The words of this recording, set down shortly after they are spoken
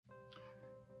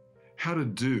how to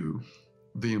do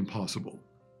the impossible.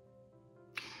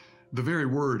 The very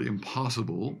word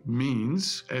impossible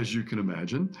means, as you can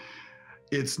imagine,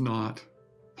 it's not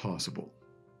possible.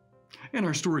 And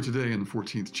our story today in the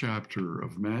 14th chapter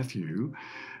of Matthew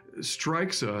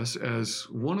strikes us as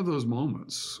one of those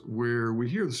moments where we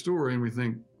hear the story and we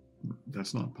think,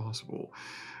 that's not possible.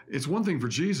 It's one thing for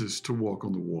Jesus to walk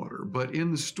on the water, but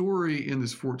in the story in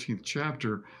this 14th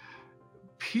chapter,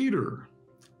 Peter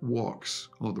walks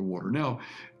on the water. Now,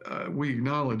 we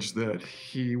acknowledge that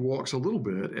he walks a little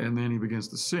bit and then he begins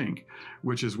to sink,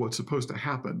 which is what's supposed to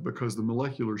happen because the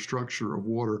molecular structure of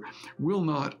water will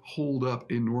not hold up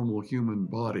a normal human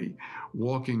body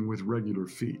walking with regular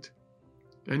feet.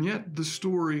 And yet the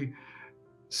story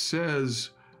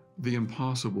says the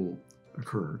impossible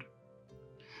occurred.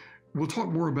 We'll talk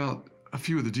more about a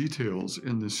few of the details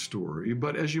in this story,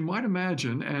 but as you might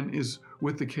imagine, and is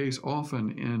with the case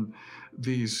often in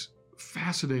these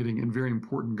fascinating and very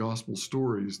important gospel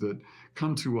stories that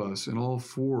come to us in all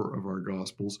four of our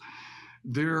gospels,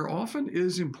 there often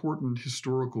is important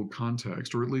historical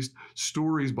context, or at least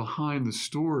stories behind the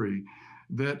story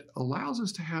that allows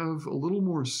us to have a little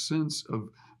more sense of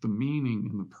the meaning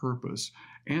and the purpose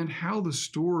and how the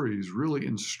stories really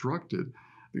instructed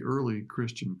the early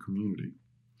Christian community.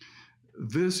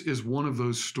 This is one of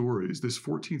those stories, this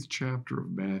 14th chapter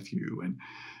of Matthew, and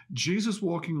Jesus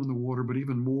walking on the water, but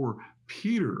even more,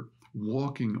 Peter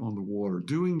walking on the water,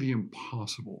 doing the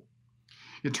impossible.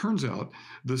 It turns out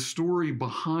the story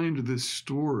behind this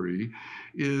story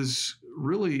is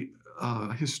really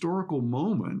a historical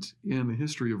moment in the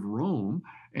history of Rome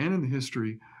and in the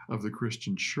history of the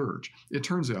Christian church. It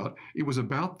turns out it was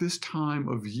about this time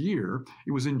of year.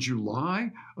 It was in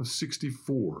July of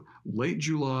 64, late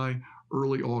July,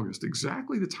 early August,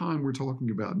 exactly the time we're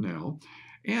talking about now,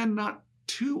 and not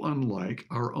too unlike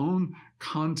our own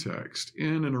context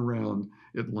in and around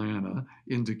Atlanta,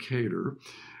 in Decatur.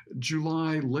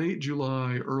 July, late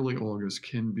July, early August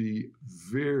can be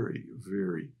very,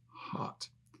 very hot.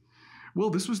 Well,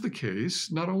 this was the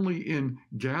case not only in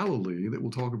Galilee, that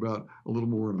we'll talk about a little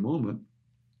more in a moment,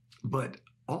 but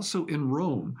also in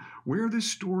Rome, where this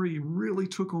story really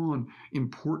took on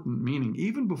important meaning,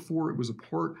 even before it was a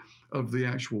part of the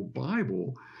actual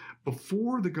Bible,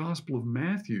 before the Gospel of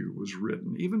Matthew was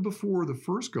written, even before the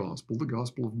first Gospel, the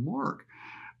Gospel of Mark,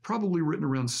 probably written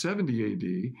around 70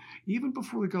 AD, even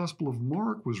before the Gospel of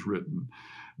Mark was written,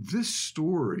 this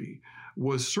story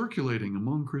was circulating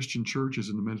among Christian churches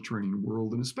in the Mediterranean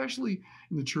world, and especially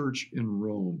in the church in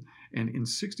Rome. And in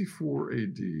 64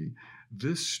 AD,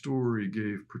 this story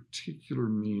gave particular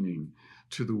meaning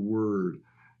to the word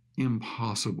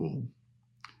impossible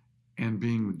and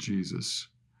being with Jesus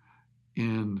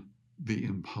in the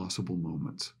impossible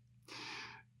moments.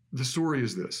 The story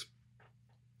is this.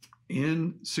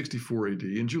 In 64 AD,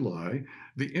 in July,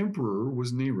 the emperor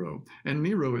was Nero. And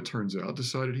Nero, it turns out,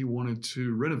 decided he wanted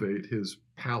to renovate his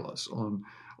palace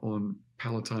on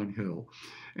Palatine Hill.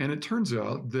 And it turns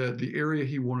out that the area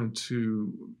he wanted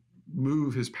to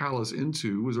move his palace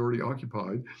into was already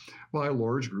occupied by a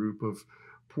large group of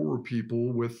poor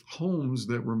people with homes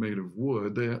that were made of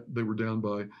wood. They were down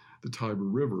by the Tiber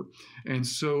River. And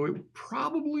so it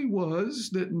probably was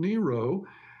that Nero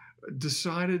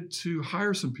decided to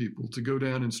hire some people to go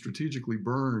down and strategically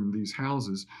burn these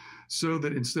houses so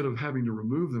that instead of having to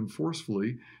remove them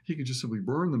forcefully, he could just simply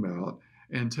burn them out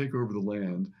and take over the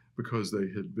land because they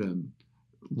had been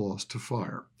lost to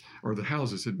fire, or the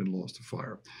houses had been lost to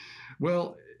fire.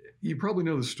 Well, you probably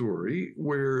know the story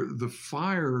where the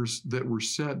fires that were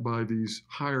set by these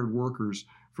hired workers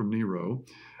from Nero,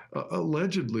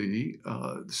 allegedly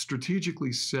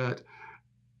strategically set,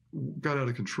 got out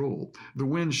of control. The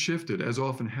wind shifted, as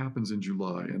often happens in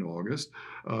July and August.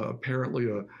 Apparently,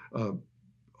 a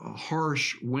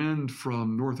harsh wind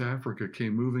from North Africa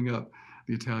came moving up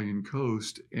the Italian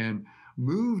coast and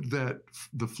moved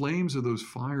the flames of those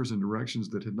fires in directions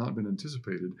that had not been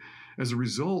anticipated. As a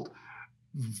result,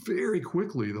 very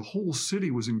quickly, the whole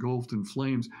city was engulfed in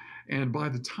flames. And by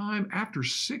the time, after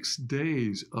 6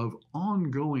 days of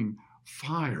ongoing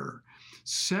fire,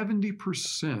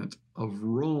 70% of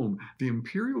Rome, the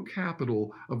imperial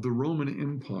capital of the Roman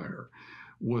Empire,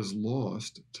 was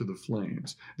lost to the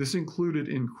flames. This included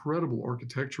incredible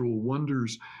architectural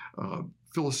wonders,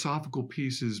 philosophical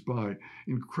pieces by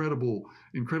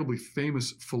incredibly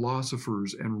famous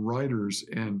philosophers and writers,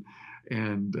 and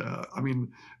I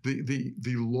mean, the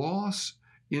loss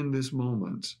in this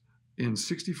moment in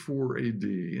 64 AD,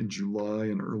 in July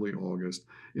and early August,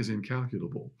 is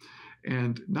incalculable.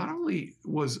 And not only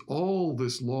was all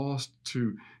this lost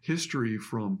to history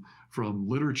from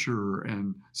literature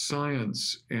and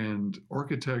science and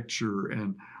architecture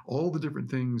and all the different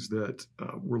things that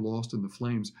were lost in the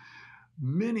flames,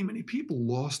 many people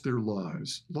lost their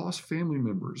lives, lost family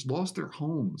members, lost their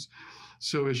homes.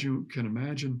 So as you can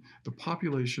imagine, the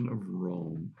population of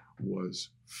Rome was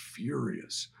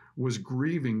furious, was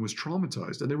grieving, was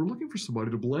traumatized, and they were looking for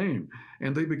somebody to blame.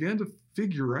 And they began to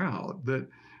figure out that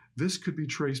this could be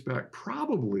traced back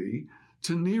probably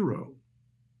to Nero.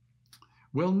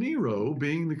 Well, Nero,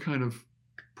 being the kind of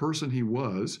person he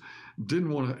was, didn't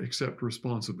want to accept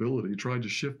responsibility, tried to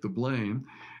shift the blame,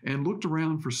 and looked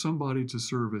around for somebody to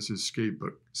serve as his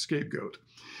scapegoat.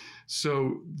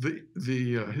 So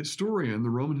the historian, the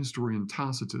Roman historian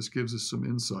Tacitus, gives us some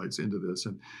insights into this.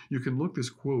 And you can look this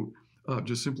quote up,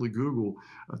 just simply Google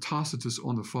Tacitus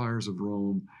on the fires of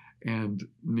Rome and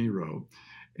Nero.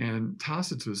 And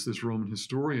Tacitus, this Roman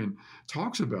historian,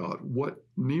 talks about what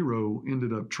Nero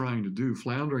ended up trying to do,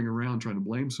 floundering around trying to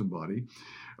blame somebody,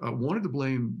 wanted to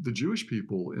blame the Jewish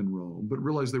people in Rome, but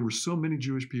realized there were so many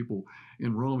Jewish people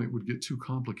in Rome it would get too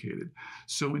complicated.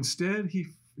 So instead,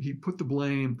 he put the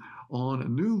blame on a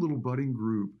new little budding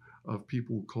group of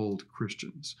people called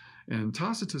Christians. And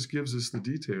Tacitus gives us the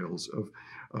details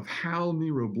of how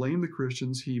Nero blamed the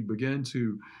Christians. He began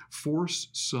to force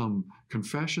some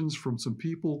confessions from some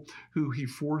people who he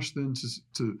forced then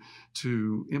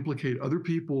to implicate other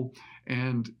people.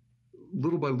 And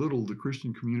little by little, the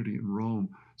Christian community in Rome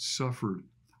suffered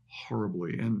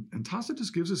horribly. And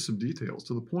Tacitus gives us some details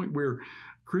to the point where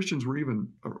Christians were even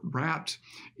wrapped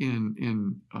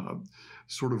in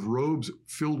sort of robes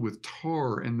filled with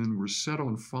tar and then were set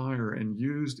on fire and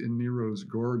used in Nero's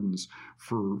gardens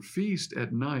for feast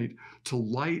at night to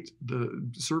light the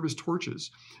service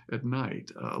torches at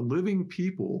night. Living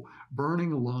people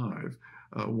burning alive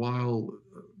while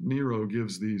Nero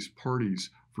gives these parties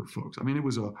for folks. I mean, it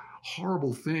was a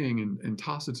horrible thing, and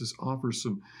Tacitus offers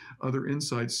some other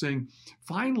insights saying,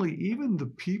 finally, even the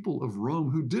people of Rome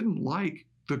who didn't like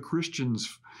the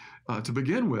Christians to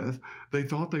begin with, they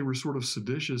thought they were sort of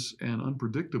seditious and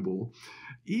unpredictable.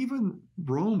 Even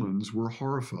Romans were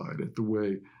horrified at the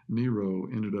way Nero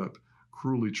ended up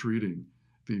cruelly treating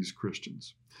these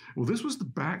Christians. Well, this was the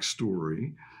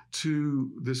backstory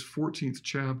to this 14th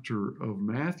chapter of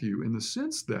Matthew, in the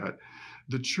sense that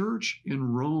the church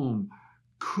in Rome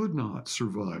could not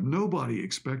survive. Nobody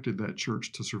expected that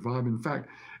church to survive. In fact,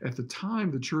 at the time,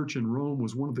 the church in Rome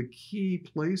was one of the key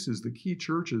places, the key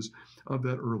churches of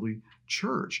that early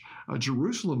church.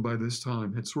 Jerusalem, by this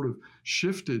time, had sort of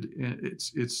shifted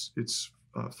its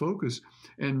focus,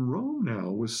 and Rome now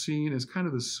was seen as kind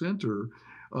of the center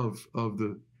of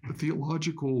the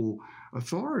theological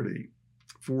authority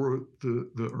for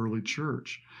the early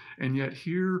church. And yet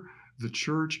here, the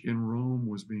church in Rome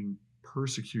was being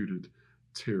persecuted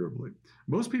terribly.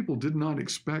 Most people did not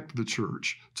expect the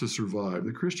church to survive.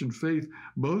 The Christian faith,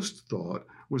 most thought,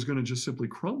 was going to just simply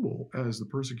crumble as the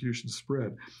persecution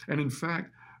spread. And in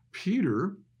fact,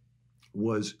 Peter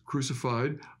was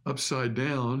crucified upside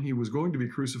down. He was going to be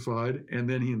crucified, and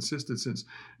then he insisted, since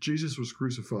Jesus was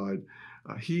crucified,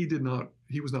 he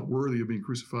was not worthy of being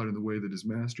crucified in the way that his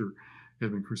master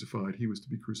had been crucified. He was to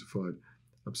be crucified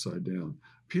upside down.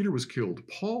 Peter was killed.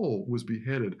 Paul was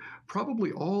beheaded,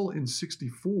 probably all in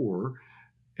 64,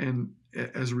 and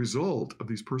as a result of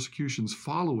these persecutions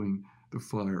following the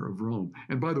fire of Rome.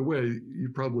 And by the way, you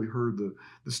probably heard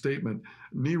the statement,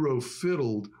 Nero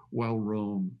fiddled while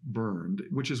Rome burned,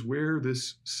 which is where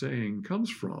this saying comes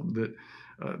from, that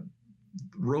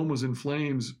Rome was in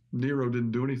flames, Nero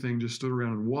didn't do anything, just stood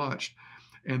around and watched.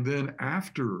 And then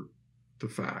after the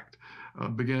fact,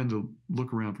 began to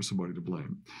look around for somebody to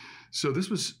blame. So this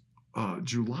was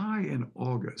July and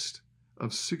August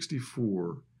of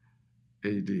 64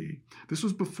 AD. This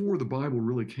was before the Bible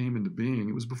really came into being.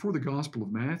 It was before the Gospel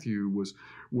of Matthew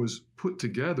was put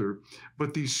together.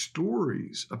 But these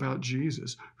stories about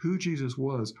Jesus, who Jesus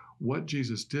was, what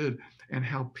Jesus did, and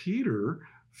how Peter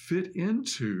fit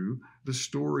into the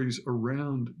stories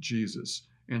around Jesus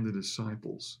and the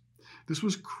disciples. This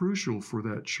was crucial for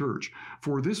that church,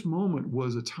 for this moment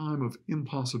was a time of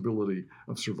impossibility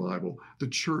of survival. The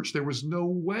church, there was no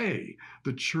way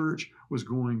the church was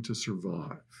going to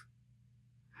survive.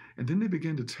 And then they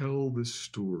began to tell this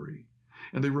story,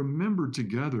 and they remembered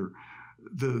together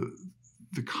the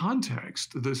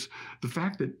context, the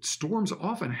fact that storms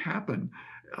often happen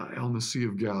on the Sea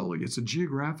of Galilee. It's a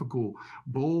geographical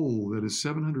bowl that is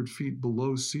 700 feet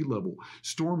below sea level.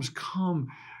 Storms come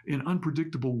in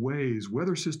unpredictable ways.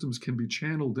 Weather systems can be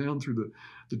channeled down through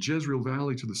the Jezreel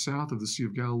Valley to the south of the Sea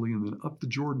of Galilee and then up the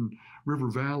Jordan River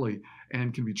Valley,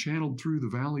 and can be channeled through the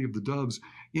Valley of the Doves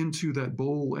into that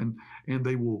bowl, and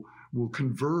they will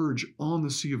converge on the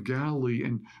Sea of Galilee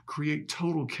and create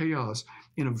total chaos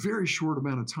in a very short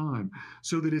amount of time,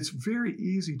 so that it's very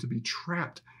easy to be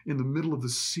trapped in the middle of the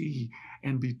sea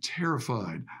and be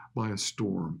terrified by a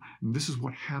storm. And this is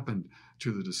what happened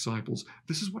to the disciples.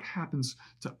 This is what happens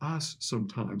to us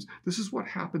sometimes. This is what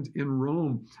happened in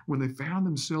Rome when they found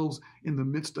themselves in the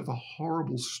midst of a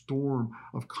horrible storm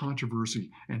of controversy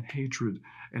and hatred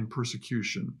and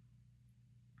persecution.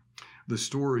 The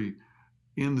story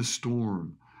in the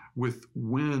storm, with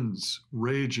winds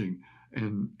raging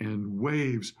and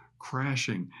waves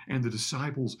crashing, and the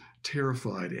disciples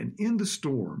terrified. And in the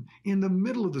storm, in the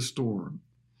middle of the storm,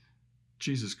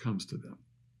 Jesus comes to them.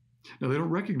 Now, they don't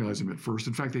recognize him at first.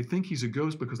 In fact, they think he's a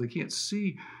ghost because they can't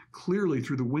see clearly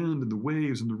through the wind and the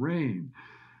waves and the rain.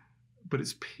 But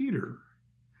it's Peter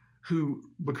who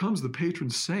becomes the patron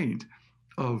saint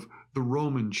of the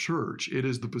Roman Church. It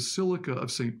is the Basilica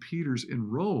of St. Peter's in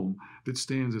Rome that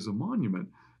stands as a monument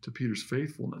to Peter's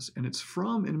faithfulness. And it's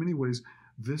from, in many ways,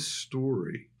 this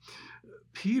story.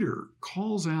 Peter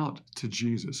calls out to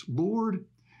Jesus, "Lord,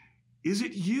 is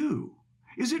it you?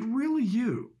 Is it really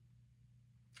you?"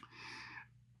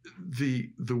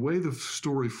 The way the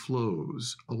story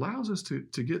flows allows us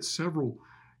to get several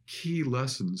key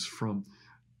lessons from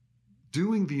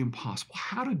doing the impossible,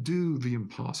 how to do the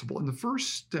impossible. And the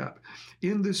first step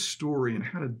in this story and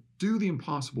how to do the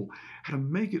impossible, how to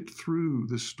make it through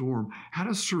the storm, how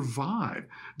to survive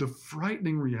the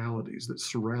frightening realities that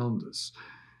surround us.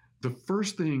 The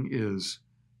first thing is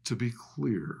to be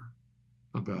clear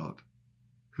about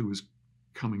who is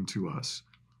coming to us.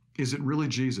 Is it really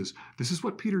Jesus? This is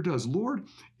what Peter does. "Lord,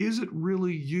 is it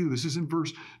really you?" This is in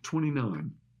verse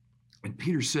 29. And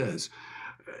Peter says,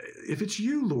 "If it's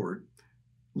you, Lord,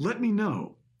 let me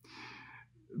know."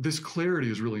 This clarity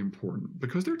is really important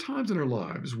because there are times in our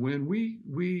lives when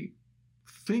we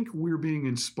think we're being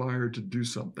inspired to do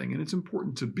something, and it's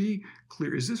important to be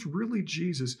clear. Is this really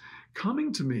Jesus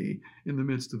coming to me in the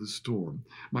midst of the storm?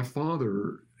 My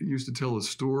father used to tell a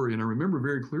story, and I remember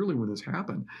very clearly when this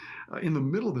happened. In the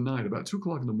middle of the night, about 2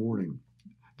 o'clock in the morning,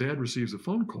 Dad receives a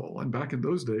phone call. And back in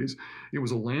those days, it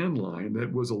was a landline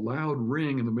that was a loud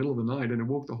ring in the middle of the night, and it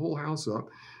woke the whole house up.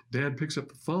 Dad picks up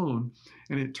the phone,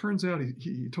 and it turns out,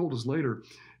 he told us later,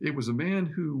 it was a man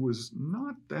who was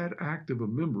not that active a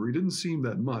member. He didn't seem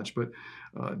that much, but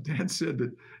Dad said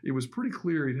that it was pretty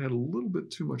clear he'd had a little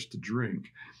bit too much to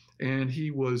drink. And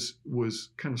he was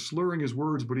kind of slurring his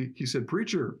words, but he said,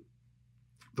 "Preacher,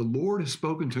 the Lord has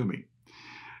spoken to me.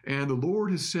 And the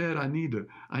Lord has said, I need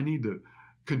to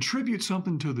contribute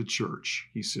something to the church,"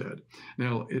 he said.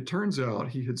 Now, it turns out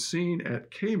he had seen at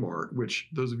Kmart, which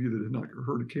those of you that have not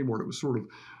heard of Kmart, it was sort of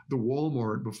the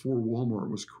Walmart before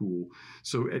Walmart was cool.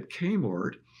 So at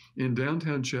Kmart in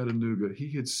downtown Chattanooga,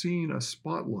 he had seen a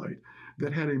spotlight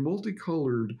that had a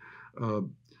multicolored,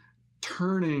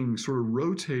 turning, sort of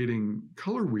rotating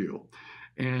color wheel.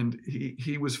 And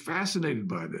he was fascinated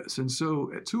by this. And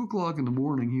so at 2 o'clock in the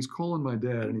morning, he's calling my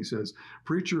dad and he says,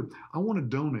 "Preacher, I want to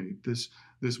donate this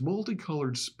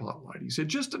multicolored spotlight." He said,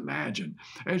 "Just imagine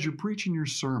as you're preaching your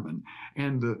sermon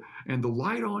and the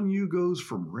light on you goes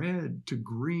from red to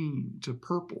green to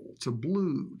purple to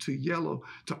blue to yellow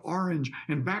to orange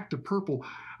and back to purple.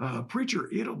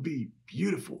 Preacher, it'll be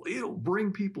beautiful. It'll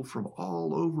bring people from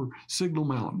all over Signal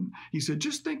Mountain." He said,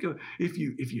 "Just think of if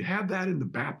you have that in the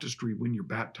baptistry when you're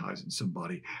baptizing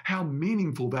somebody, how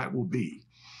meaningful that will be."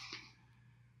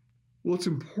 Well, it's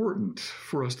important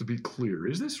for us to be clear.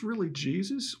 Is this really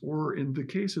Jesus? Or in the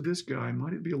case of this guy,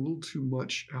 might it be a little too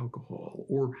much alcohol?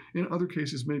 Or in other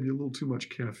cases, maybe a little too much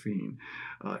caffeine?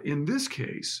 In this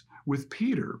case, with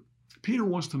Peter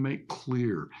wants to make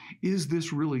clear, is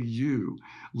this really you?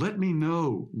 Let me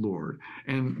know, Lord.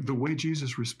 And the way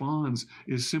Jesus responds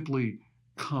is simply,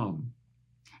 come.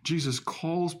 Jesus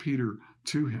calls Peter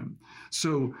to him.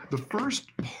 So the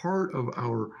first part of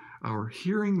our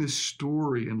hearing this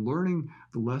story and learning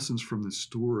the lessons from this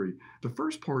story, the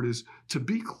first part is to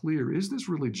be clear, is this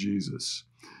really Jesus?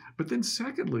 But then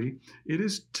secondly, it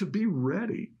is to be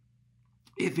ready.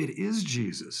 If it is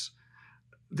Jesus,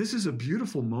 this is a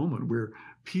beautiful moment where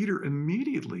Peter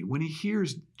immediately, when he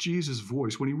hears Jesus'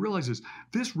 voice, when he realizes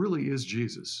this really is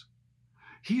Jesus,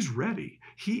 he's ready.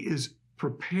 He is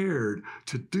prepared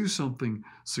to do something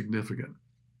significant.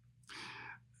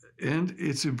 And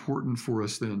it's important for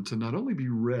us then to not only be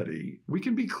ready, we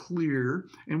can be clear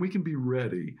and we can be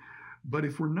ready, but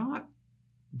if we're not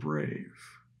brave,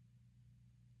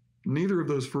 neither of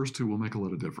those first two will make a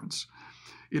lot of difference.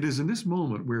 It is in this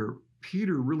moment where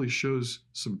Peter really shows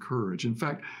some courage. In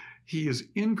fact, he is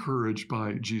encouraged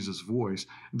by Jesus' voice.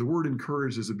 The word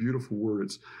encouraged is a beautiful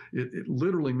word. It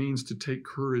literally means to take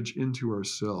courage into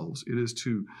ourselves. It is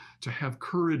to have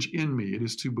courage in me. It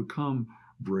is to become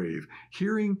brave.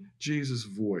 Hearing Jesus'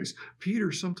 voice,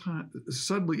 Peter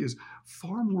suddenly is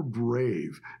far more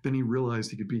brave than he realized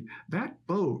he could be. That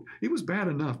boat, it was bad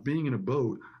enough being in a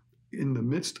boat in the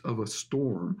midst of a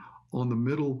storm on the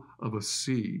middle of a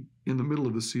sea, in the middle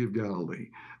of the Sea of Galilee.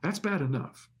 That's bad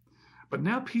enough. But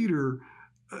now Peter,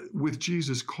 with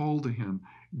Jesus called to him,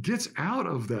 gets out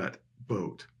of that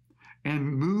boat and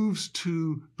moves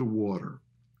to the water.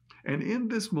 And in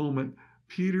this moment,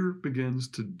 Peter begins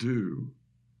to do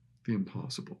the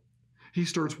impossible. He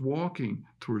starts walking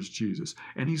towards Jesus,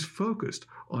 and he's focused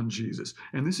on Jesus.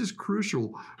 And this is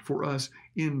crucial for us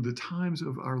in the times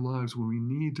of our lives when we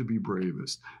need to be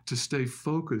bravest, to stay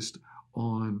focused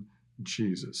on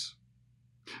Jesus.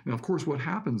 Now, of course, what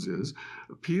happens is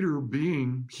Peter,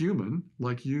 being human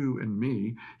like you and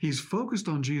me, he's focused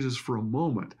on Jesus for a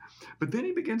moment, but then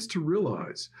he begins to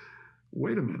realize,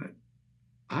 wait a minute,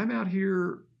 I'm out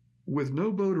here with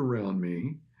no boat around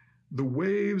me. The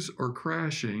waves are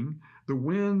crashing, the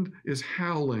wind is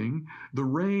howling, the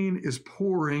rain is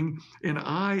pouring, and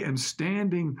I am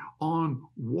standing on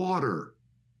water.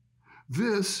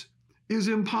 This is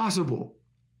impossible.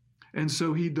 And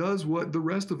so he does what the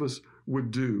rest of us would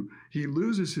do. He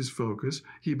loses his focus,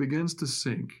 he begins to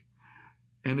sink.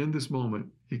 And in this moment,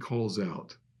 he calls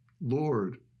out,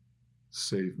 Lord,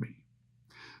 save me.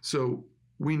 So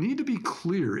we need to be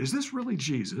clear, is this really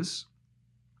Jesus?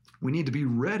 We need to be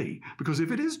ready, because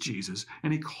if it is Jesus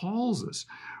and he calls us,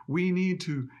 we need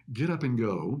to get up and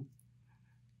go.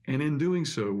 And in doing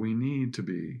so, we need to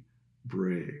be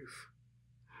brave.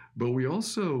 But we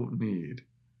also need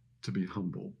to be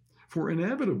humble. For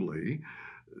inevitably,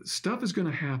 stuff is going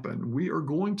to happen. We are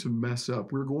going to mess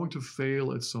up. We're going to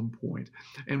fail at some point.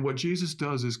 And what Jesus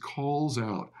does is calls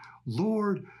out,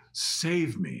 Lord,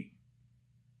 save me.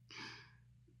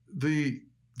 The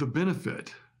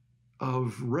benefit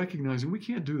of recognizing we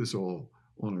can't do this all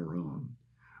on our own.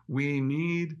 We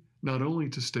need not only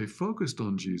to stay focused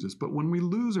on Jesus, but when we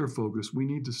lose our focus, we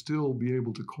need to still be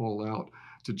able to call out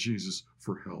to Jesus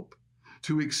for help,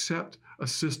 to accept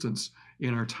assistance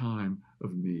in our time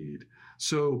of need.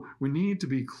 So we need to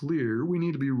be clear, we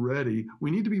need to be ready, we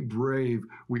need to be brave,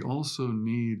 we also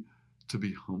need to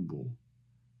be humble,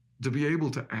 to be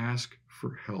able to ask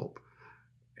for help.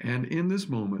 And in this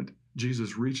moment,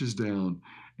 Jesus reaches down,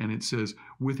 and it says,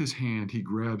 with his hand, he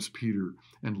grabs Peter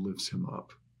and lifts him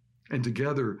up. And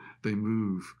together they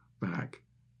move back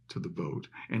to the boat.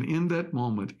 And in that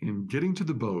moment, in getting to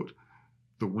the boat,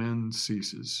 the wind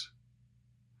ceases.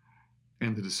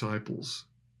 And the disciples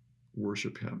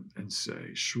worship him and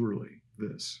say, surely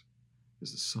this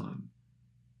is the Son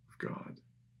of God.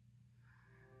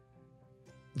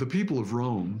 The people of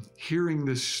Rome, hearing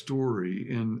this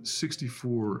story in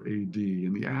 64 AD,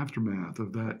 in the aftermath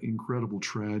of that incredible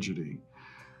tragedy,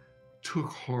 took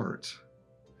heart.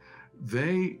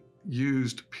 They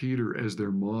used Peter as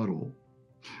their model.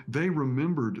 They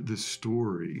remembered this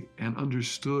story and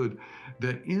understood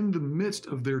that in the midst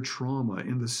of their trauma,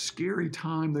 in the scary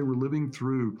time they were living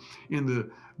through, in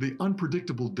the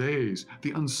unpredictable days, the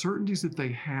uncertainties that they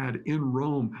had in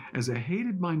Rome as a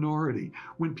hated minority,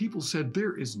 when people said,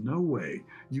 there is no way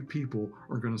you people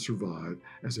are going to survive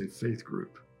as a faith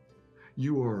group.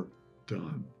 You are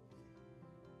done.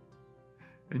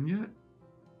 And yet,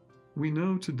 we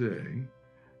know today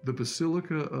the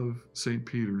Basilica of St.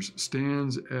 Peter's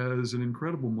stands as an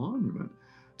incredible monument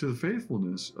to the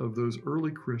faithfulness of those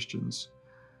early Christians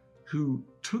who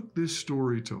took this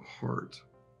story to heart,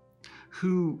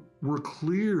 who were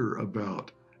clear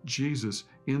about Jesus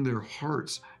in their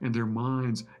hearts and their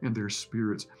minds and their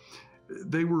spirits.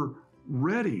 They were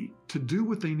ready to do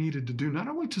what they needed to do, not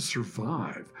only to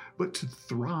survive, but to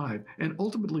thrive and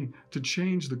ultimately to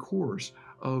change the course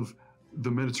of the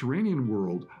Mediterranean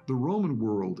world, the Roman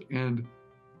world, and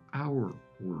our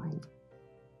world.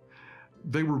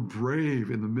 They were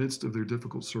brave in the midst of their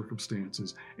difficult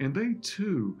circumstances, and they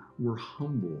too were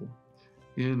humble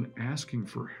in asking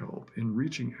for help, in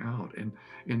reaching out, and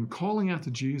in calling out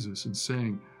to Jesus and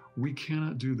saying, we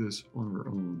cannot do this on our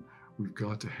own. We've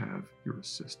got to have your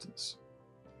assistance.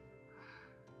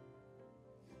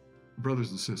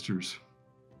 Brothers and sisters,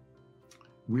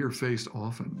 we are faced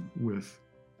often with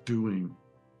doing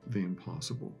the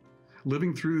impossible.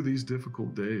 living through these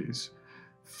difficult days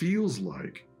feels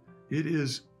like it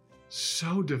is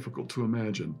so difficult to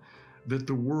imagine that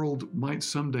the world might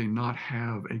someday not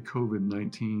have a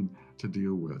COVID-19 to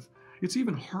deal with. It's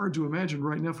even hard to imagine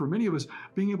right now for many of us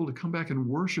being able to come back and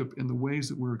worship in the ways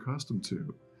that we're accustomed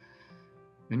to.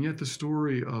 And yet the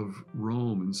story of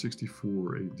Rome in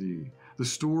 64 AD, the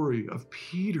story of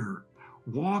Peter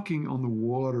walking on the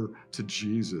water to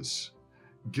Jesus,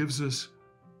 gives us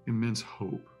immense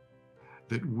hope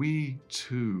that we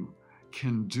too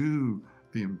can do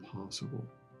the impossible.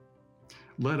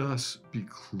 Let us be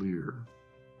clear.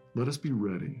 Let us be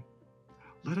ready.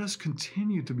 Let us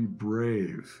continue to be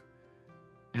brave,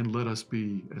 and let us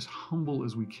be as humble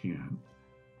as we can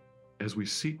as we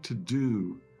seek to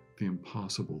do the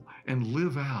impossible and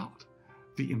live out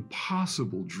the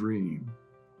impossible dream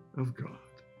of God.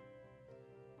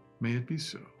 May it be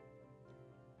so.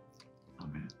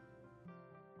 Amen.